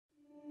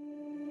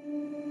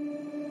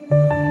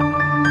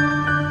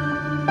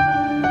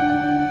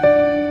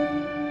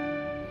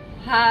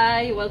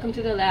welcome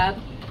to the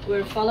lab.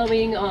 We're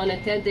following on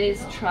a 10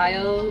 days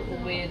trial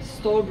with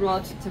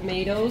store-bought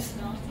tomatoes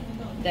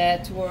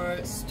that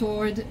were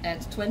stored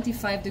at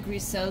 25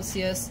 degrees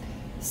Celsius,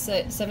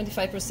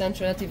 75%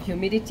 relative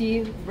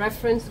humidity,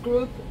 reference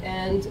group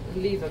and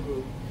LiVA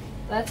group.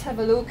 Let's have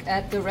a look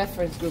at the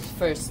reference group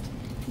first.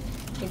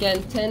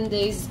 Again, 10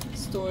 days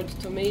stored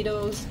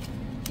tomatoes.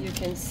 You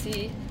can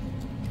see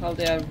how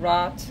they are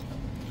rot.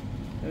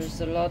 There's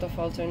a lot of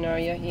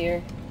alternaria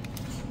here.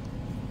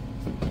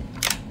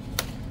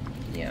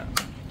 Yeah,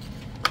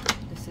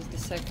 this is the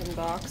second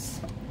box.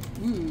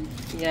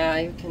 Yeah,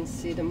 you can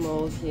see the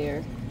mold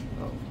here.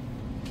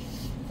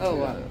 Oh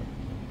wow.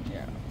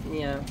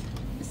 Yeah,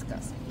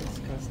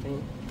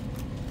 disgusting.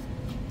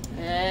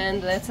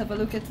 And let's have a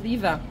look at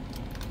LiVA.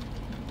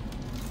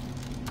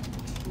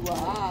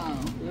 Wow,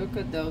 look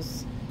at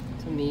those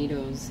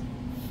tomatoes,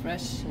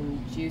 fresh and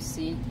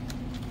juicy.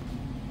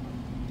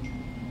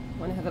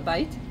 Want to have a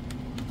bite?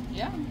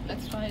 Yeah,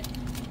 let's try it.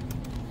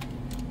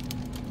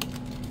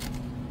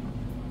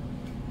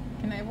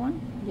 Can I have one?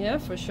 Yeah,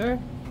 for sure.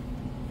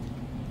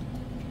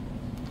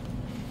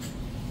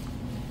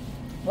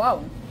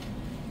 Wow.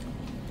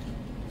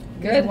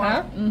 Good,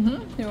 huh?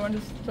 You want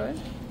to try it?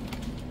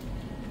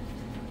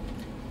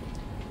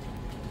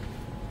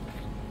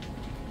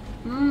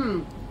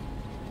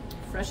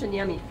 Fresh and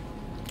yummy.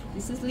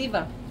 This is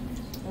LiVA.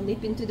 A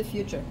leap into the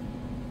future.